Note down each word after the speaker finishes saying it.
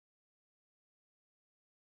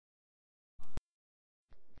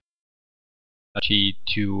Technology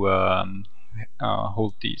to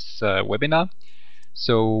hold this webinar.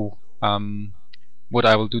 So what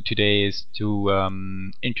I will do today is to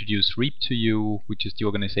introduce REEEP to you, which is the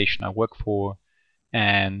organization I work for,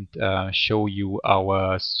 and show you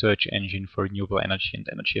our search engine for renewable energy and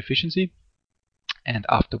energy efficiency. And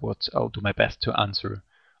afterwards, I'll do my best to answer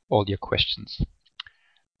all your questions.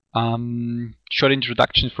 Short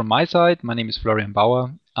introduction from my side. My name is Florian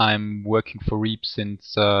Bauer. I'm working for REEEP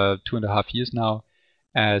since 2.5 years now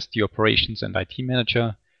as the operations and IT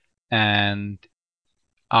manager, and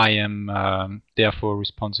I am therefore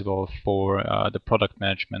responsible for the product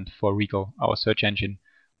management for reegle, our search engine.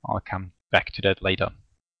 I'll come back to that later.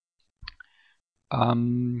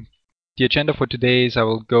 The agenda for today is I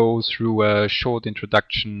will go through a short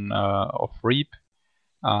introduction of REEEP.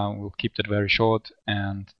 We'll keep that very short,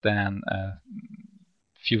 and then a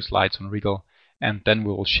few slides on reegle, and then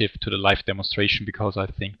we will shift to the live demonstration because I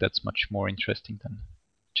think that's much more interesting than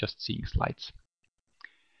just seeing slides.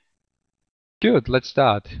 Good, let's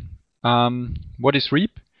start. What is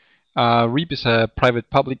REEEP? REEEP is a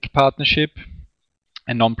private-public partnership,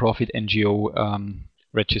 a non-profit NGO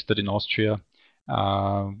registered in Austria,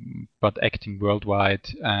 but acting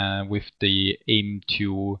worldwide with the aim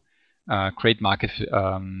to create market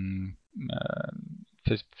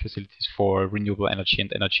facilities for renewable energy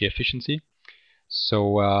and energy efficiency.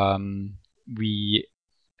 So we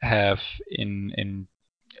have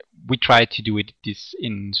we try to do this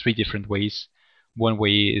in 3 different ways. One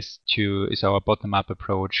way is our bottom-up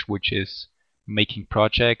approach, which is making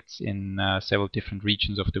projects in several different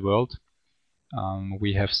regions of the world.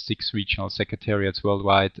 We have 6 regional secretariats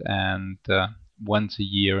worldwide, and once a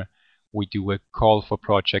year we do a call for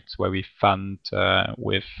projects where we fund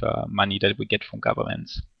with money that we get from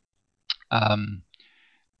governments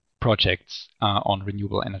projects on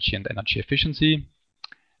renewable energy and energy efficiency.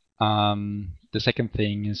 The second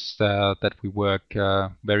thing is that we work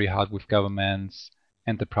very hard with governments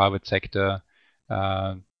and the private sector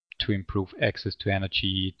to improve access to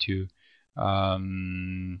energy, to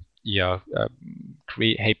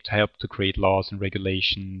help to create laws and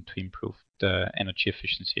regulation to improve the energy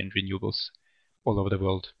efficiency and renewables all over the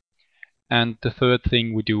world. And the third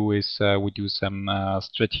thing we do is we do some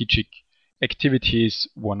strategic activities.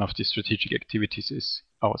 One of the strategic activities is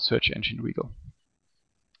our search engine reegle.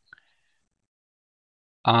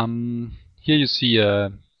 Here you see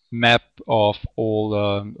a map of all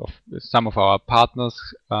of some of our partners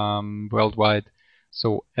worldwide.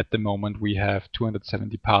 So at the moment we have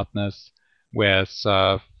 270 partners, whereas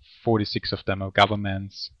 46 of them are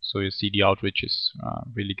governments. So you see the outreach is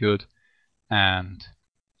really good. And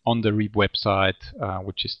on the REEEP website,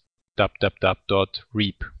 which is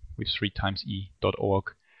www.reep with 3xe.org,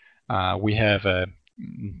 we have a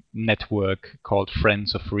network called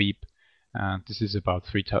Friends of REEEP. This is about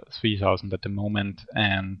 3,000 at the moment,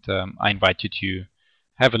 and I invite you to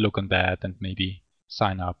have a look on that and maybe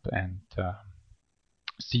sign up and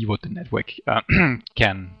see what the network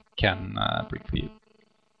can bring for you.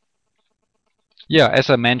 Yeah, as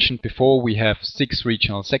I mentioned before, we have 6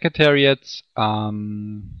 regional secretariats.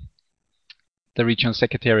 The regional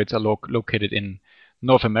secretariats are located in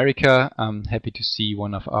North America. I'm happy to see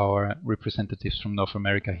one of our representatives from North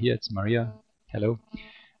America here. It's Maria. Hello.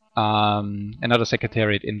 Another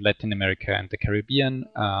secretariat in Latin America and the Caribbean,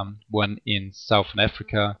 one in Southern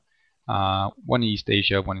Africa, one in East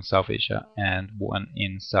Asia, one in South Asia, and one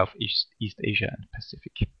in Southeast Asia and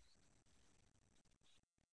Pacific.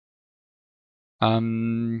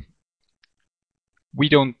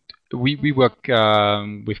 We work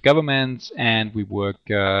with governments, and we work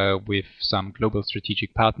with some global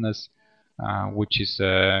strategic partners, which is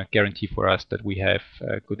a guarantee for us that we have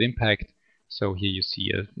good impact. So here you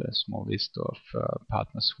see a small list of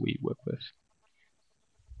partners we work with.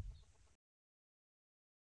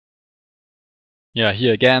 Yeah,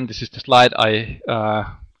 here again, this is the slide I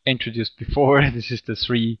introduced before. This is the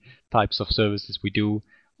 3 types of services we do.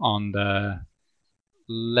 On the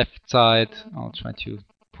left side, I'll try to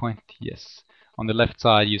point, yes. On the left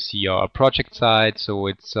side you see our project side, so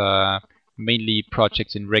it's mainly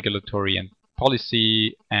projects in regulatory and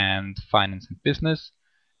policy and finance and business.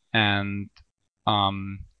 And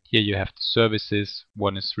here you have the services.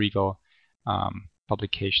 One is reegle,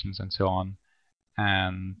 publications and so on.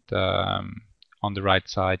 And on the right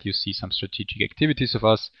side you see some strategic activities of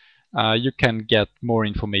us. You can get more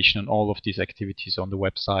information on all of these activities on the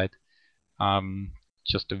website.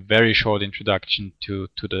 Just a very short introduction to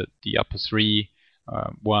the upper 3.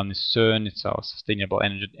 One is CERN, it's our Sustainable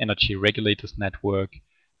Energy Regulators Network.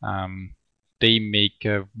 They make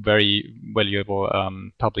very valuable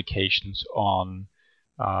publications on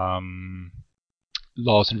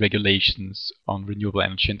laws and regulations on renewable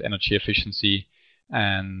energy and energy efficiency,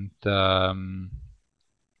 and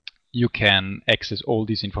you can access all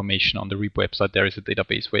this information on the REEP website. There is a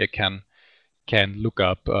database where you can look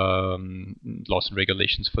up laws and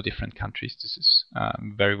regulations for different countries. This is a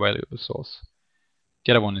very valuable source.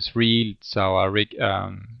 The other one is REEL. It's our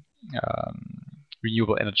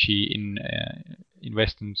renewable energy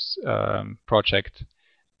investments project,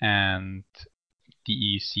 and the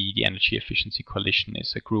EEC, the Energy Efficiency Coalition,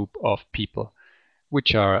 is a group of people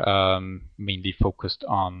which are mainly focused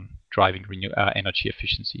on driving energy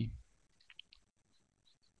efficiency.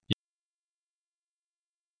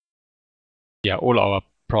 Yeah, all our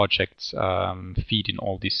projects feed in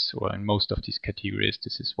all this, or in most of these categories.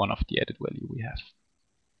 This is one of the added value we have.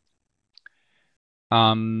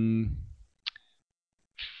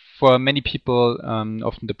 For many people,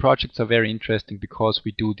 often the projects are very interesting because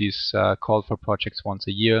we do this call for projects once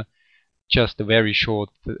a year. Just a very short,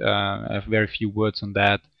 very few words on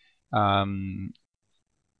that.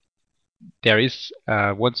 There is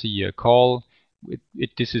once a year call.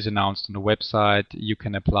 This is announced on the website. You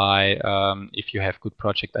can apply if you have good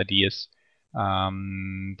project ideas.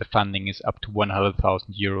 The funding is up to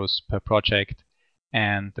 100,000 euros per project,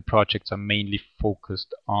 and the projects are mainly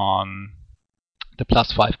focused on the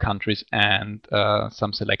 +5 countries and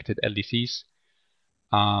some selected LDCs.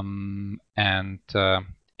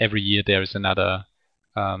 Every year there is another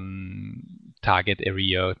target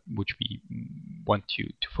area which we want to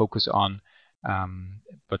focus on,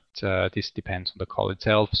 but this depends on the call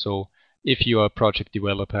itself. So if you are a project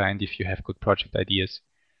developer and if you have good project ideas,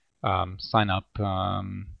 sign up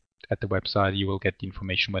at the website. You will get the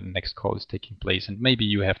information when the next call is taking place, and maybe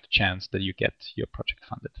you have the chance that you get your project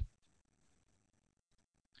funded.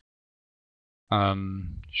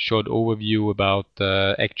 Short overview about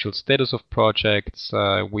the actual status of projects.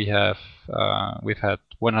 We've had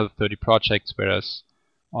 130 projects, whereas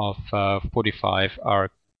of 45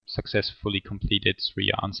 are successfully completed,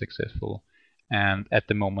 3 are unsuccessful, and at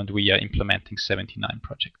the moment we are implementing 79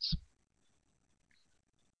 projects.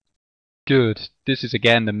 Good. This is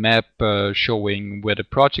again the map showing where the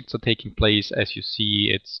projects are taking place. As you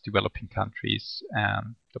see, it's developing countries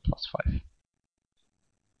and the +5.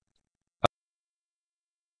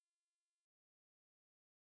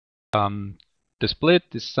 The split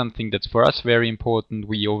is something that's for us very important.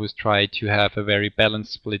 We always try to have a very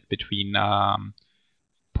balanced split between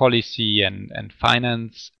policy and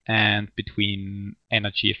finance, and between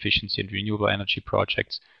energy efficiency and renewable energy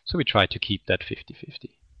projects. So we try to keep that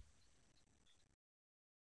 50-50.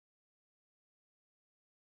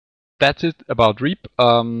 That's it about REEP.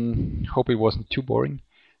 Hope it wasn't too boring.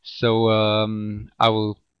 So I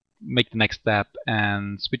will make the next step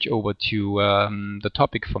and switch over to the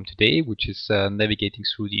topic from today, which is navigating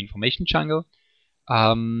through the information jungle.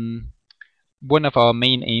 One of our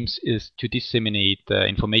main aims is to disseminate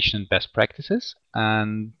information and best practices,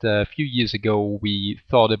 and a few years ago we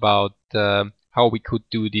thought about how we could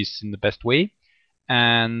do this in the best way,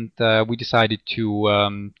 and we decided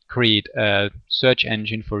to create a search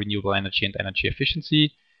engine for renewable energy and energy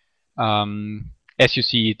efficiency. As you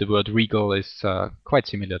see, the word reegle is quite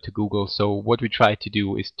similar to Google, so what we try to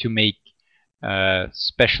do is to make a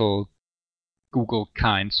special Google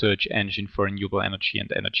kind search engine for renewable energy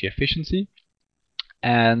and energy efficiency.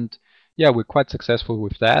 And yeah, we're quite successful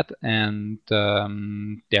with that, and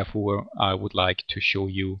therefore I would like to show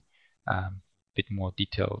you a bit more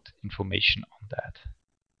detailed information on that.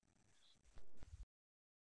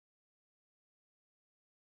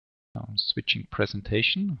 I'm switching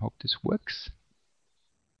presentation. Hope this works.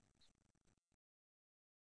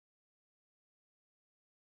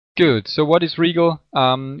 Good. So what is reegle?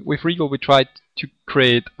 With reegle we tried to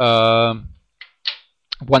create a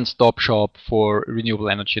one-stop shop for renewable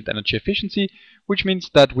energy and energy efficiency, which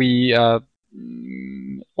means that we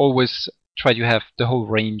always try to have the whole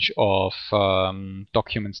range of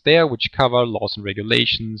documents there, which cover laws and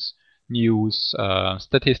regulations, news,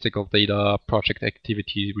 statistical data, project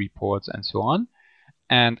activity reports, and so on.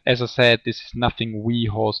 And as I said, this is nothing we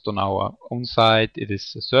host on our own site. It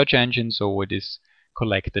is a search engine, so it is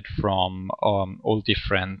collected from all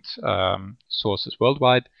different sources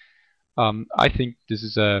worldwide. I think this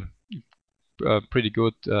is a pretty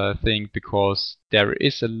good thing, because there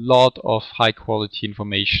is a lot of high quality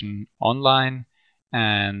information online,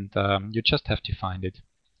 and you just have to find it.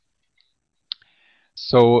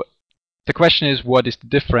 So the question is, what is the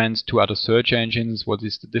difference to other search engines? What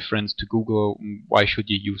is the difference to Google? Why should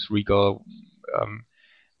you use reegle?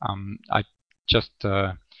 I just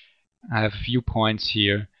have a few points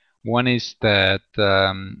here. One is that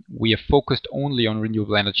we are focused only on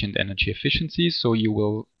renewable energy and energy efficiency, so you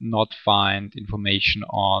will not find information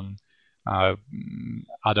on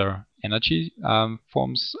other energy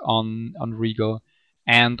forms on Regal,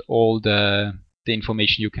 and all the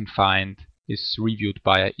information you can find is reviewed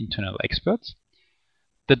by internal experts.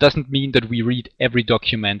 That doesn't mean that we read every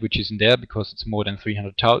document which is in there, because it's more than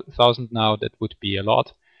 300,000 now. That would be a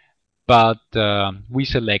lot. But we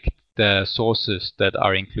select the sources that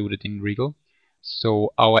are included in Regal.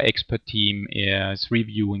 So our expert team is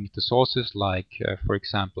reviewing the sources, like, for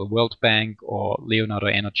example, World Bank or Leonardo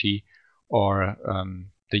Energy or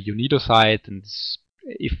the UNIDO site. And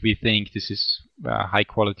if we think this is a high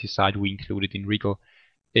quality site, we include it in Regal.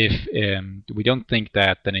 If we don't think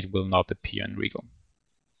that, then it will not appear in Regal.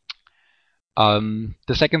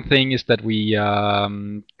 The second thing is that we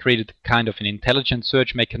created kind of an intelligent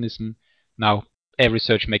search mechanism. Now, every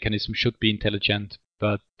search mechanism should be intelligent,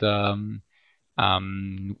 but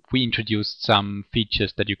we introduced some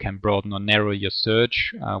features that you can broaden or narrow your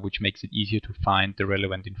search, which makes it easier to find the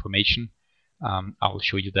relevant information. I will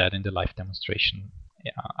show you that in the live demonstration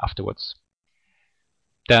afterwards.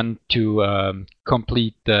 Then to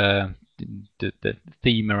complete the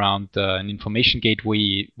theme around an information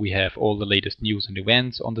gateway, we have all the latest news and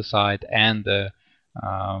events on the site, and a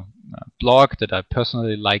blog that I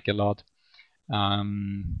personally like a lot.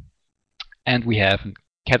 And we have a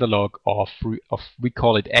catalog of we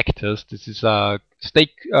call it actors. This is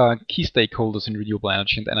key stakeholders in renewable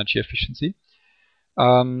energy and energy efficiency.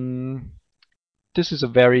 This is a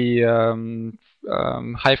very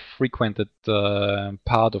high frequented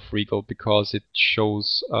part of Regal, because it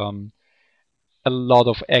shows a lot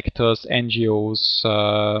of actors, NGOs,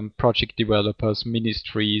 project developers,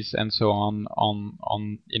 ministries, and so on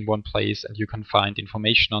in one place, and you can find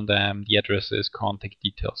information on them, the addresses, contact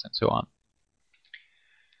details, and so on.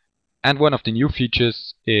 And one of the new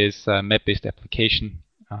features is map-based application.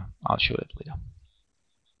 I'll show that later.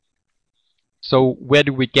 So where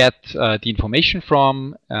do we get the information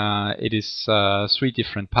from? It is 3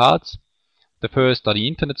 different parts. The first are the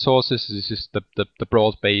internet sources. This is the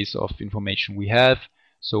broad base of information we have.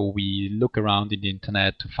 So we look around in the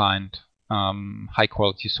internet to find high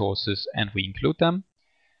quality sources, and we include them.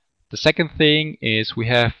 The second thing is we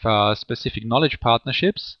have specific knowledge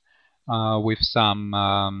partnerships with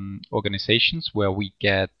some organizations where we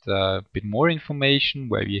get a bit more information,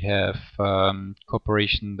 where we have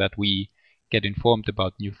cooperation that we get informed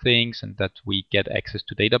about new things and that we get access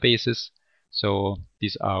to databases. So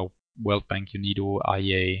these are World Bank, UNIDO,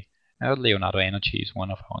 IEA, Leonardo Energy is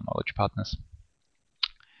one of our knowledge partners.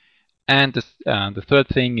 And the third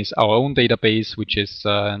thing is our own database, which is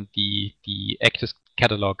the actors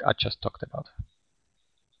catalog I just talked about.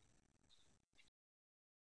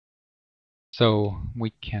 So we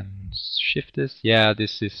can shift this. Yeah,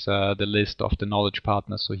 this is the list of the knowledge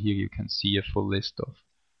partners. So here you can see a full list of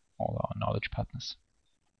all our knowledge partners.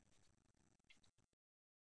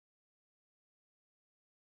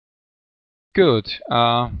 Good.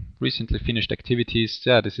 Recently finished activities.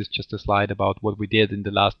 Yeah, this is just a slide about what we did in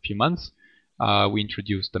the last few months. We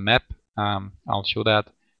introduced the map. I'll show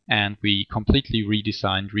that. And we completely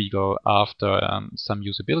redesigned Regal after some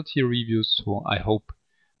usability reviews. So I hope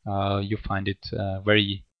you find it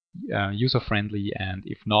very user-friendly. And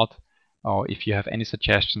if not, or if you have any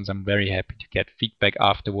suggestions, I'm very happy to get feedback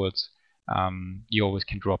afterwards. You always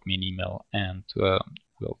can drop me an email, and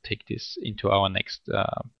we'll take this into our next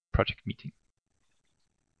project meeting.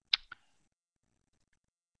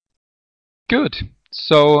 Good.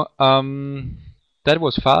 So that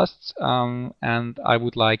was fast, and I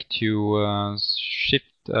would like to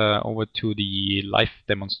shift over to the live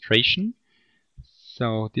demonstration.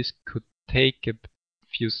 So this could take a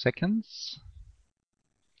few seconds.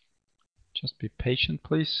 Just be patient,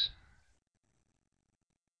 please.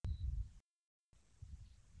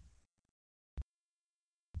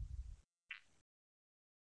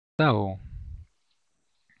 So,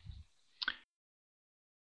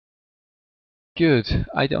 good.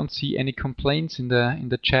 I don't see any complaints in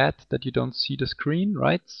the chat that you don't see the screen,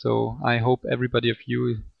 right? So I hope everybody of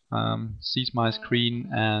you sees my screen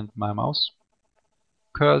and my mouse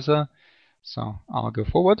cursor. So I'll go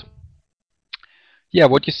forward. Yeah,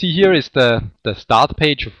 what you see here is the start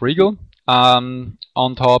page of Regal. On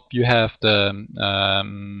top you have the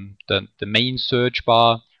main search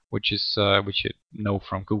bar, which is which you know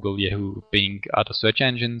from Google, Yahoo, Bing, other search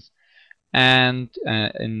engines. And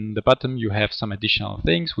in the bottom you have some additional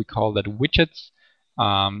things. We call that widgets.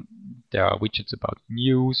 There are widgets about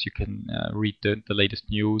news. You can read the latest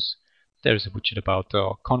news. There's a widget about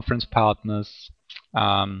conference partners,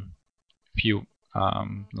 few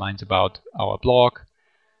lines about our blog,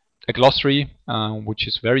 a glossary, which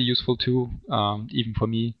is very useful too, even for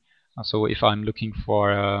me. So if I'm looking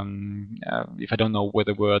for, if I don't know what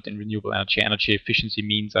the word in renewable energy efficiency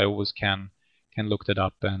means, I always can look that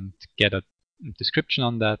up and get a description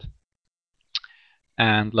on that.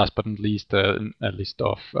 And last but not least, a list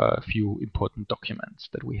of a few important documents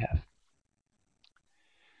that we have.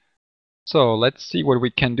 So let's see what we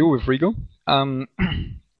can do with reegle.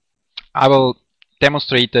 I will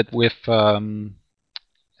demonstrate that with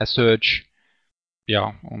a search.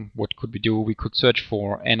 Yeah, what could we do? We could search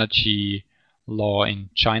for energy law in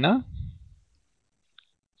China.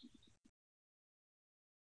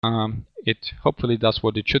 It hopefully does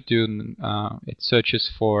what it should do. It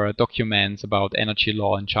searches for documents about energy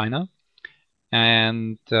law in China.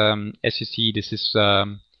 And as you see, this is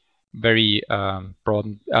very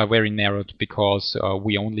broad, very narrowed, because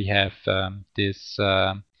we only have this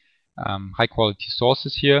high quality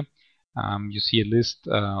sources here. You see a list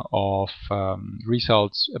of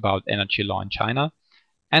results about energy law in China.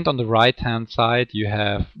 And on the right hand side you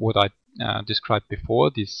have what I described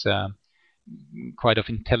before, this quite of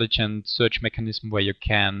intelligent search mechanism where you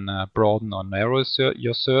can broaden or narrow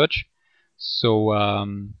your search. So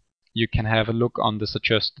you can have a look on the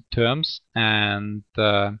suggested terms, and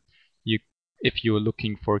if you're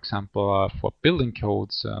looking, for example, for building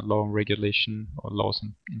codes, law and regulation or laws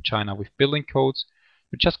in China with building codes,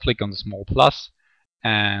 you just click on the small plus,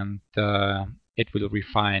 and it will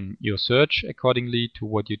refine your search accordingly to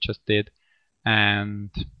what you just did,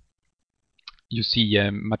 and you see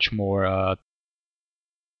a much more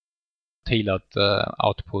tailored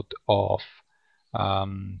output of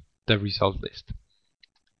the result list.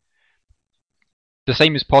 The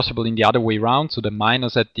same is possible in the other way around. So the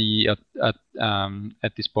minus at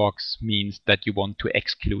this box means that you want to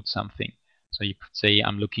exclude something. So you could say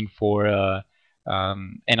I'm looking for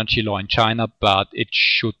energy law in China, but it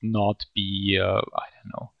should not be I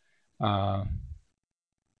don't know,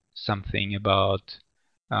 something about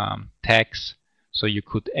tax. So you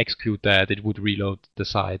could exclude that. It would reload the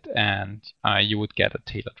site, and you would get a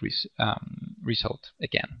tailored result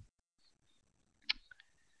again.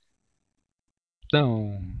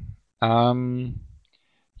 So,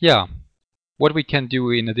 yeah, what we can do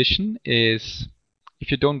in addition is,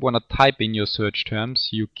 if you don't want to type in your search terms,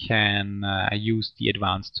 you can use the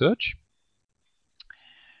advanced search,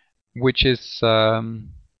 which is a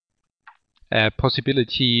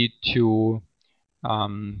possibility to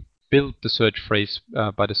build the search phrase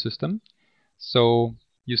by the system. So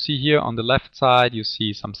you see here on the left side, you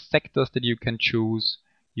see some sectors that you can choose.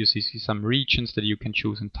 You see some regions that you can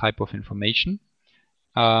choose and type of information.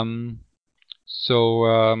 We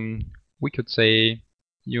could say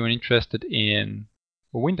you're interested in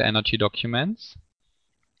wind energy documents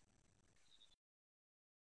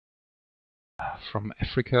from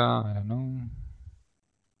Africa, I don't know.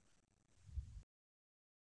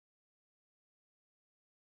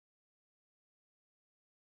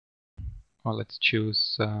 Or let's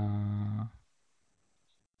choose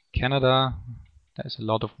Canada. There's a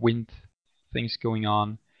lot of wind things going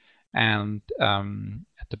on. And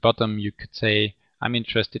at the bottom you could say I'm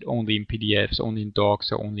interested only in PDFs, only in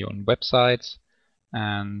docs, or only on websites.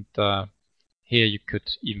 And here you could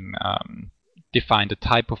even define the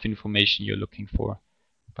type of information you're looking for.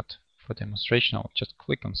 But for demonstration, I'll just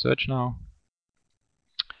click on search now.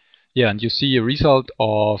 Yeah, and you see a result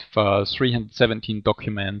of 317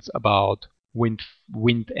 documents about wind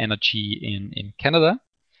energy in Canada.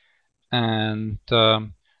 And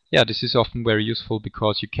yeah, this is often very useful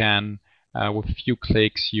because you can, with a few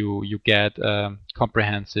clicks, you get a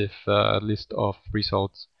comprehensive list of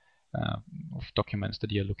results of documents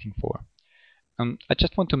that you're looking for. I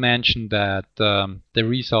just want to mention that the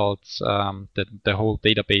results, that the whole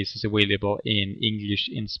database is available in English,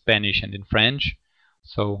 in Spanish, and in French.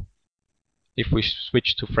 So if we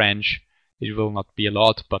switch to French, it will not be a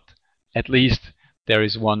lot, but at least there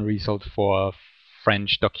is one result for a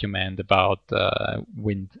French document about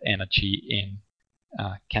wind energy in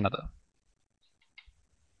Canada.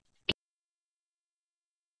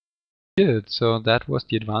 Good, so that was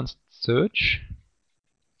the advanced search.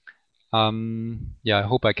 Yeah, I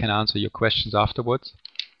hope I can answer your questions afterwards,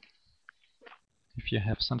 if you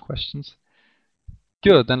have some questions.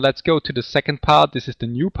 Good, then let's go to the second part. This is the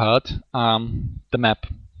new part, the map.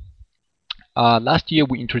 Last year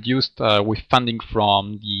we introduced, with funding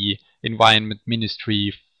from the Environment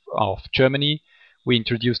Ministry of Germany, we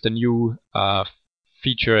introduced a new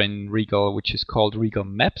feature in reegle, which is called reegle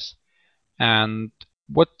Maps. And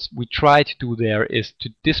what we try to do there is to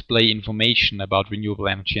display information about renewable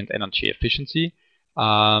energy and energy efficiency,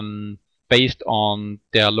 based on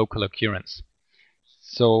their local occurrence.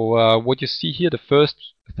 So what you see here, the first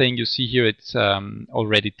thing you see here, it's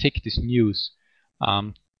already ticked, is news.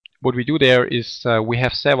 What we do there is we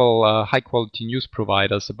have several high-quality news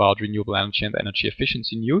providers about renewable energy and energy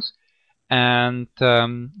efficiency news. And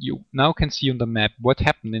you now can see on the map what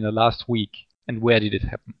happened in the last week and where did it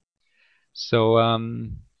happen. So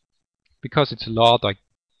because it's a lot, I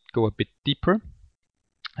go a bit deeper.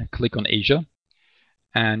 I click on Asia,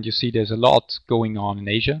 and you see there's a lot going on in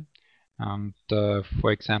Asia. And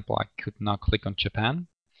for example, I could now click on Japan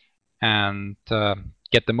and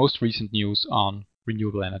get the most recent news on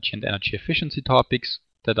renewable energy and energy efficiency topics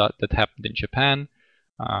that happened in Japan.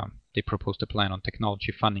 They proposed a plan on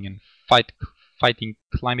technology funding and fighting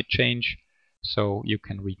climate change. So you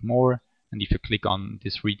can read more, and if you click on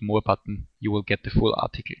this read more button, you will get the full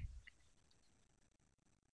article.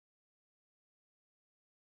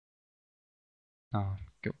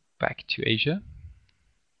 Go back to Asia.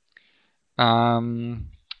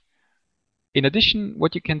 In addition,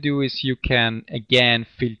 what you can do is you can again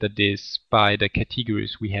filter this by the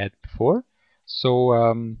categories we had before.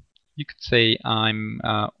 So you could say I'm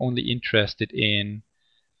only interested in,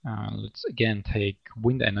 let's again take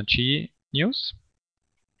wind energy news.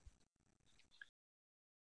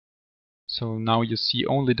 So now you see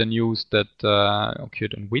only the news that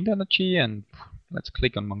occurred on wind energy, and let's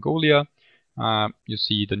click on Mongolia. You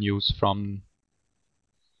see the news from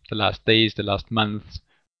the last days, the last months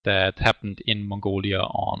that happened in Mongolia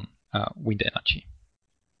on wind energy.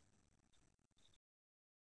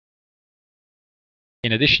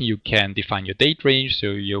 In addition, you can define your date range, so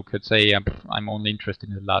you could say I'm only interested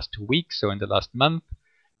in the last 2 weeks, so in the last month.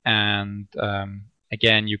 And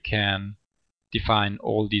again, you can define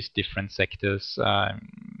all these different sectors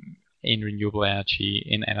in renewable energy,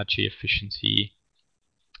 in energy efficiency,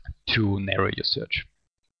 to narrow your search.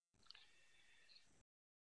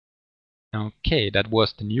 Okay, that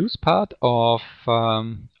was the news part of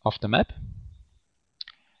the map.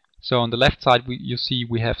 So on the left side, you see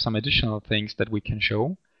we have some additional things that we can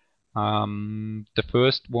show. The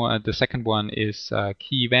second one is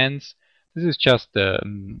key events. This is just a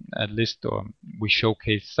list, or we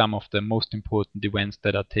showcase some of the most important events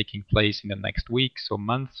that are taking place in the next weeks or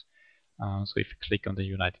months. So if you click on the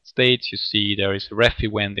United States, you see there is a REF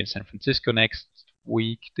event in San Francisco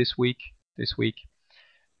this week,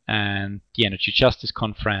 and the Energy Justice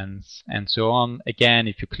Conference, and so on. Again,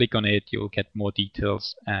 if you click on it, you'll get more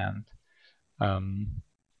details and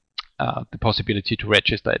the possibility to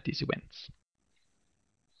register at these events.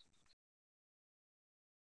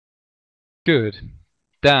 Good.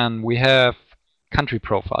 Then we have country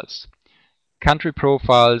profiles. Country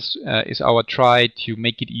profiles is our try to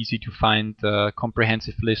make it easy to find a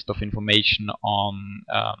comprehensive list of information on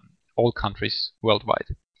all countries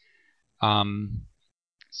worldwide.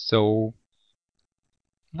 So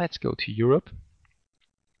let's go to Europe.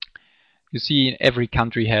 You see every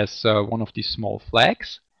country has one of these small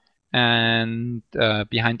flags, and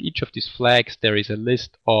behind each of these flags there is a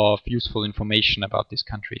list of useful information about this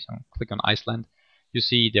country. So click on Iceland. You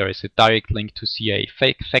see there is a direct link to see a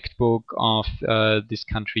fact book of this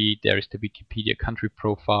country. There is the Wikipedia country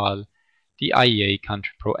profile, the IEA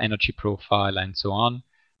country energy profile, and so on.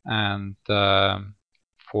 And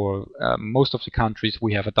for most of the countries,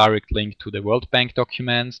 we have a direct link to the World Bank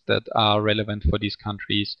documents that are relevant for these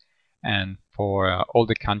countries. And for all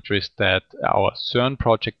the countries that our CERN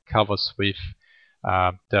project covers with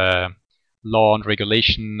the law and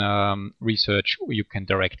regulation research, you can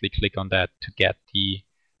directly click on that to get the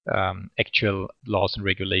actual laws and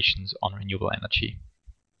regulations on renewable energy.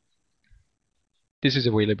 This is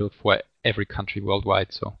available for every country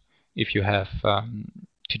worldwide, so if you have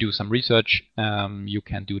to do some research, you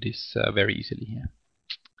can do this very easily here.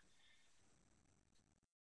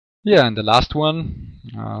 Yeah, and the last one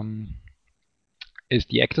is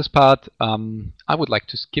the actors part. I would like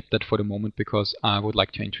to skip that for the moment because I would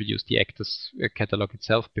like to introduce the actors catalog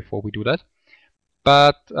itself before we do that.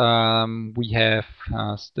 But we have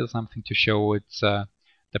still something to show. It's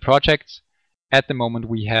the projects. At the moment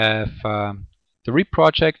we have the REEP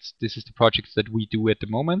projects. This is the projects that we do at the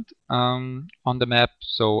moment on the map.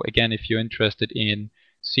 So again, if you're interested in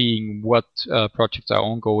seeing what projects are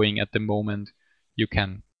ongoing at the moment, you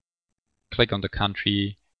can click on the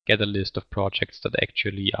country, get a list of projects that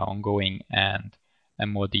actually are ongoing, and a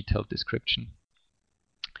more detailed description.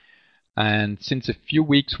 And since a few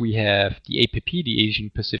weeks we have the APP, the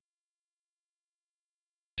Asian Pacific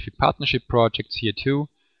Partnership projects here too.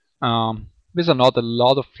 These are not a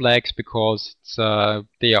lot of flags because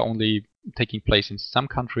they are only taking place in some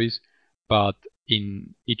countries, but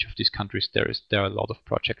in each of these countries there are a lot of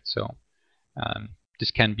projects. So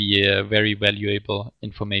This can be a very valuable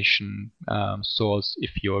information source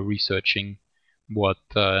if you're researching what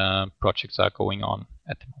projects are going on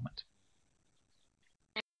at the moment.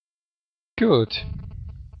 Good.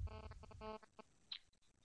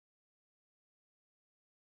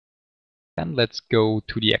 And let's go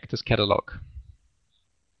to the actors catalog.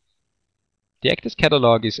 The actors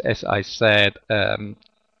catalog is, as I said,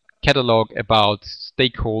 catalog about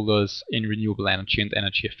stakeholders in renewable energy and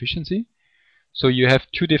energy efficiency. So you have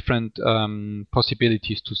two different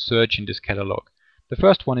possibilities to search in this catalog. The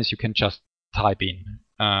first one is you can just type in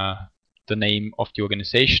the name of the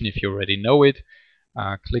organization if you already know it.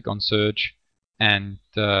 Click on search, and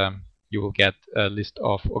you will get a list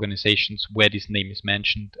of organizations where this name is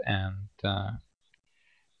mentioned, and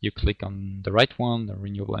you click on the right one, the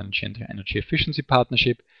Renewable Energy and Energy Efficiency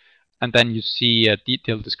Partnership, and then you see a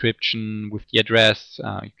detailed description with the address.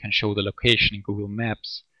 You can show the location in Google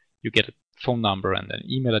Maps. You get a phone number and an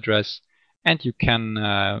email address, and you can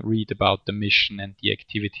read about the mission and the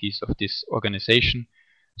activities of this organization.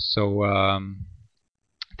 So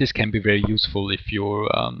this can be very useful if you're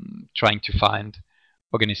trying to find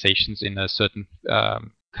organizations in a certain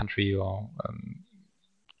country or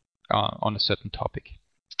on a certain topic.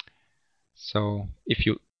 So if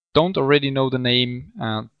you don't already know the name,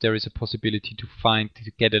 there is a possibility to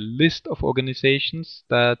get a list of organizations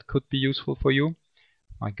that could be useful for you.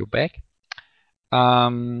 I go back.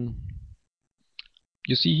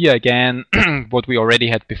 You see here again what we already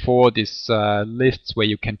had before, these lists where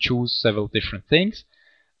you can choose several different things.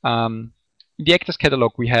 In the actors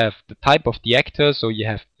catalog we have the type of the actor, so you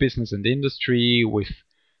have business and industry with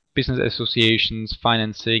business associations,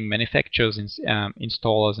 financing, manufacturers,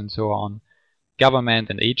 installers and so on, government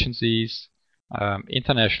and agencies,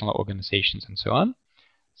 international organizations and so on.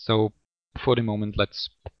 So for the moment let's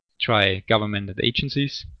try government and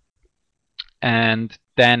agencies. And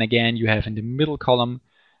then again you have in the middle column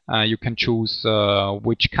you can choose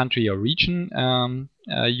which country or region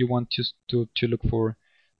you want to look for.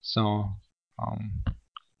 So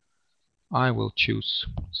I will choose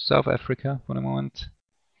South Africa for the moment.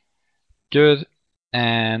 Good.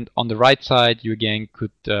 And on the right side you again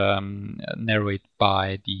could narrow it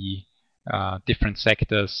by the different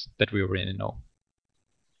sectors that we already know.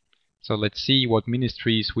 So let's see what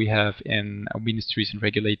ministries we have in ministries and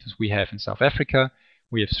regulators we have in South Africa.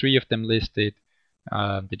 We have 3 of them listed: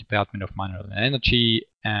 the Department of Mineral and Energy,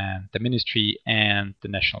 and the Ministry, and the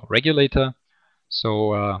National Regulator.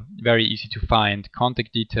 So very easy to find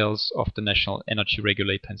contact details of the National Energy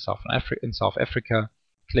Regulator in South Africa.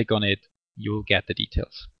 Click on it, you'll get the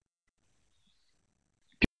details.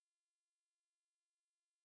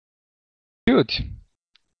 Good.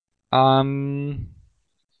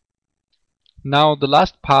 Now the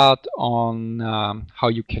last part on how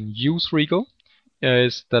you can use reegle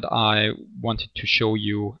is that I wanted to show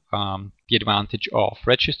you the advantage of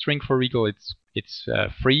registering for reegle. It's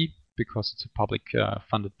free because it's a public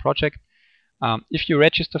funded project. If you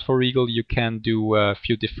register for reegle, you can do a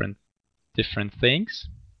few different things.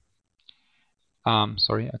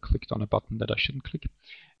 Sorry, I clicked on a button that I shouldn't click.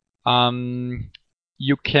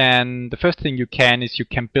 The first thing you can is you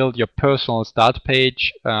can build your personal start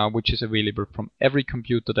page, which is available from every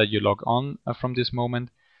computer that you log on from this moment.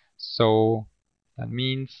 So that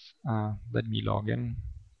means, let me log in.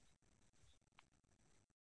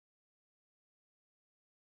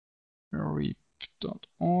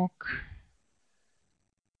 REEP.org.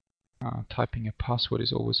 Typing a password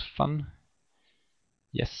is always fun.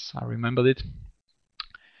 Yes, I remembered it.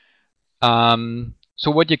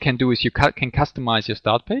 So what you can do is you can customize your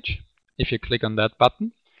start page. If you click on that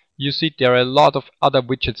button, you see there are a lot of other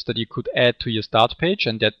widgets that you could add to your start page,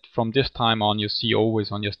 and that from this time on you see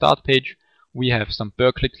always on your start page. We have some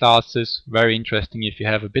Berkeley classes, very interesting. If you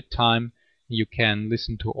have a bit time, you can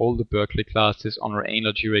listen to all the Berkeley classes on our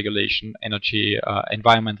energy regulation, energy,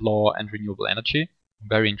 environment law and renewable energy.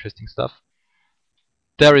 Very interesting stuff.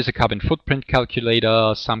 There is a carbon footprint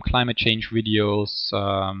calculator, some climate change videos,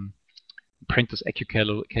 printer's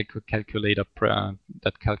calculator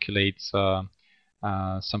that calculates some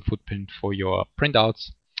footprint for your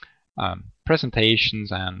printouts,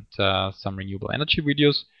 presentations, and some renewable energy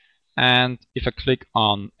videos. And if I click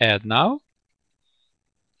on Add Now,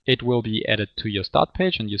 it will be added to your start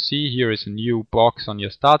page, and you see here is a new box on your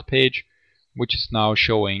start page, which is now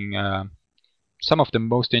showing some of the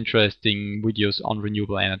most interesting videos on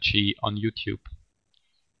renewable energy on YouTube.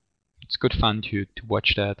 It's good fun to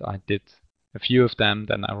watch that. I did a few of them,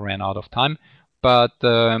 then I ran out of time. But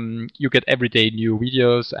you get everyday new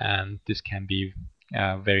videos, and this can be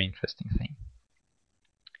a very interesting thing.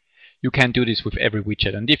 You can do this with every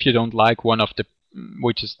widget, and if you don't like one of the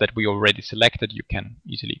widgets that we already selected, you can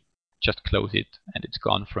easily just close it and it's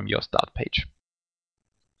gone from your start page.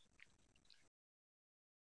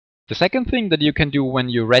 The second thing that you can do when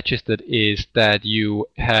you're registered is that you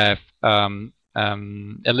have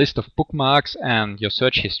a list of bookmarks and your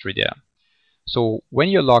search history there. So when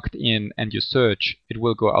you're logged in and you search, it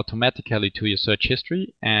will go automatically to your search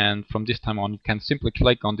history, and from this time on you can simply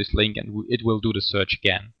click on this link and it will do the search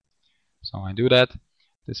again. So I do that.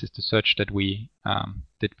 This is the search that we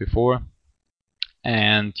did before,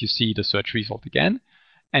 and you see the search result again.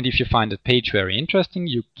 And if you find the page very interesting,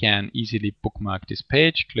 you can easily bookmark this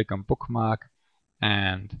page, click on bookmark,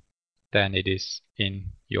 and then it is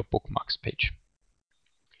in your bookmarks page.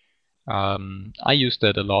 I used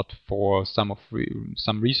that a lot for some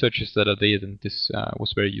researches that I did, and this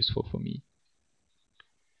was very useful for me.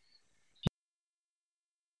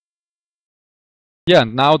 Yeah,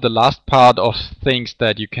 and now the last part of things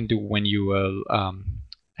that you can do when you will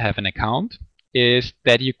have an account is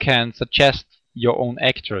that you can suggest your own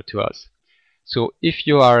actor to us. So if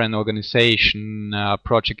you are an organization,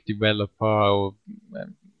 project developer, or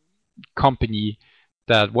company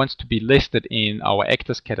that wants to be listed in our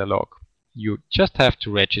actors catalog, you just have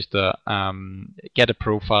to register, get a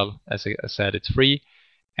profile. As I said, it's free,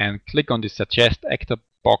 and click on the suggest actor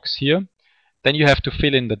box here. Then you have to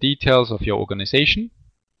fill in the details of your organization,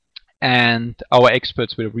 and our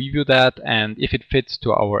experts will review that, and if it fits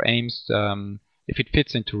to our aims, if it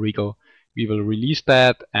fits into Reegle, we will release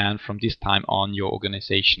that, and from this time on your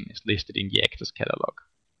organization is listed in the actors catalog.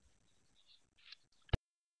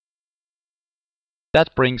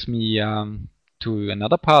 That brings me to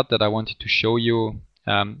another part that I wanted to show you,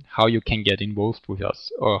 how you can get involved with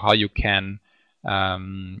us, or how you can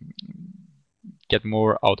get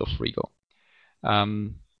more out of Reegle.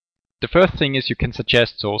 The first thing is you can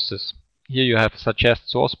suggest sources. Here you have a suggest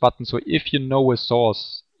source button, so if you know a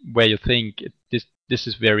source where you think this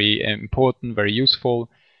is very important, very useful,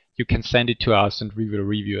 you can send it to us and we will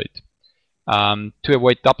review it. To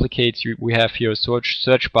avoid duplicates, we have here a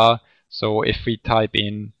search bar, so if we type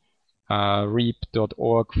in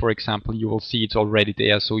reep.org, for example, you will see it's already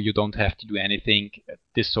there, so you don't have to do anything.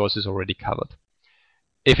 This source is already covered.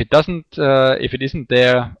 If it isn't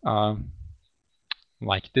there,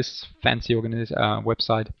 like this fancy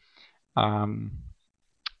website,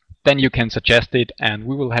 then you can suggest it and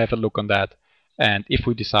we will have a look on that. And if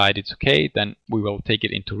we decide it's okay, then we will take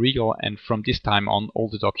it into Reegle, and from this time on all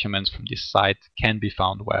the documents from this site can be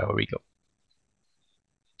found via Reegle.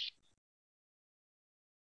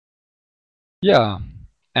 Yeah,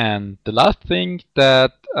 and the last thing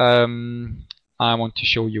that I want to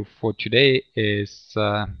show you for today is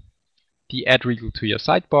the Add Reegle to your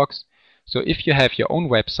site box. So if you have your own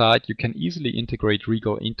website, you can easily integrate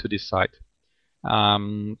Reegle into this site.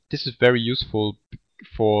 This is very useful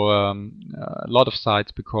for a lot of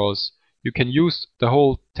sites, because you can use the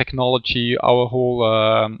whole technology, our whole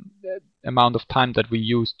amount of time that we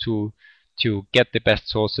use to get the best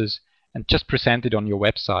sources, and just present it on your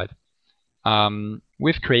website.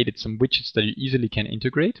 We've created some widgets that you easily can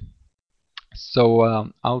integrate.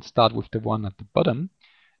 So I'll start with the one at the bottom.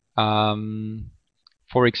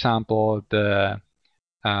 For example, the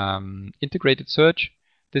integrated search.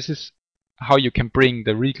 This is how you can bring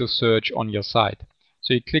the Reegle search on your site.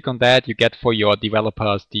 So you click on that, you get for your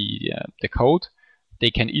developers the code. They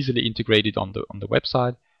can easily integrate it on the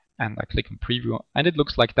website, and I click on preview, and it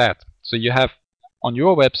looks like that. So you have on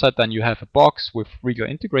your website, then you have a box with Reegle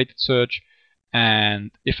integrated search, and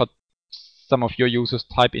if some of your users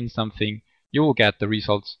type in something, you will get the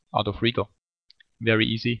results out of Reegle. Very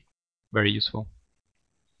easy, very useful.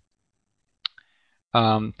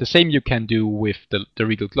 The same you can do with the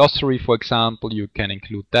Reegle glossary, for example. You can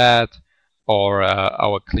include that, or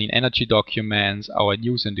our clean energy documents, our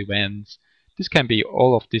news and events.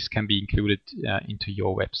 All of this can be included into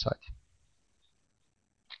your website.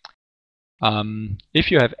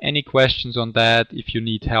 If you have any questions on that, if you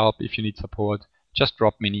need help, if you need support, just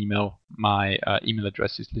drop me an email. My email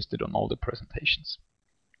address is listed on all the presentations.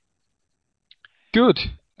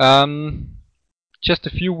 Good. Just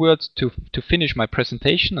a few words to finish my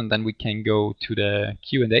presentation, and then we can go to the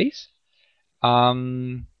Q&As.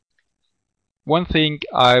 One thing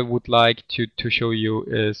I would like to show you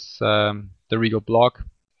is the Reegle blog.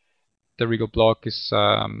 The Reegle blog is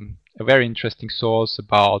a very interesting source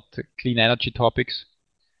about clean energy topics.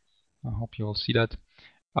 I hope you all see that.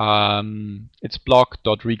 It's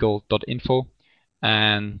blog.reegle.info,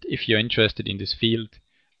 and if you're interested in this field,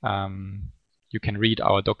 you can read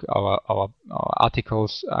our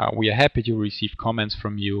articles. We are happy to receive comments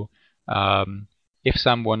from you. if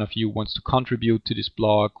someone of you wants to contribute to this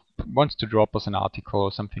blog, wants to drop us an article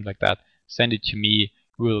or something like that, send it to me.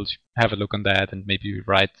 We'll have a look on that and maybe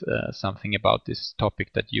write something about this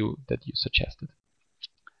topic that you suggested.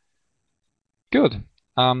 Good.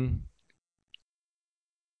 And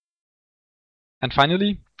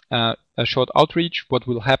finally, a short outreach. What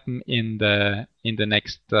will happen in the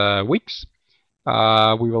next weeks?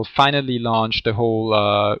 We will finally launch the whole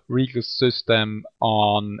reegle system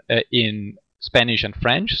on in Spanish and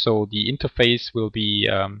French. So the interface will be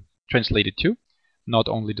translated too, not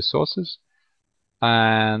only the sources.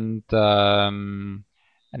 And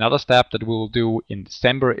another step that we will do in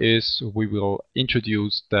December is we will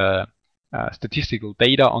introduce the statistical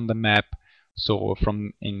data on the map. So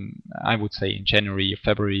I would say in January or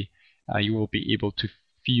February, you will be able to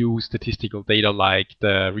view statistical data like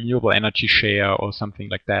the renewable energy share or something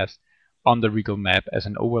like that on the reegle map as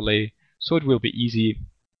an overlay. So it will be easy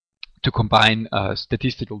to combine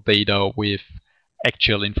statistical data with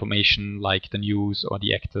actual information like the news or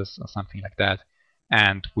the actors or something like that.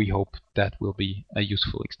 And we hope that will be a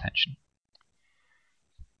useful extension.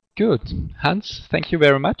 Good. Hans, thank you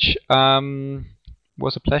very much. It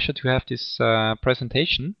was a pleasure to have this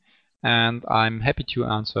presentation, and I'm happy to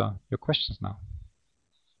answer your questions now.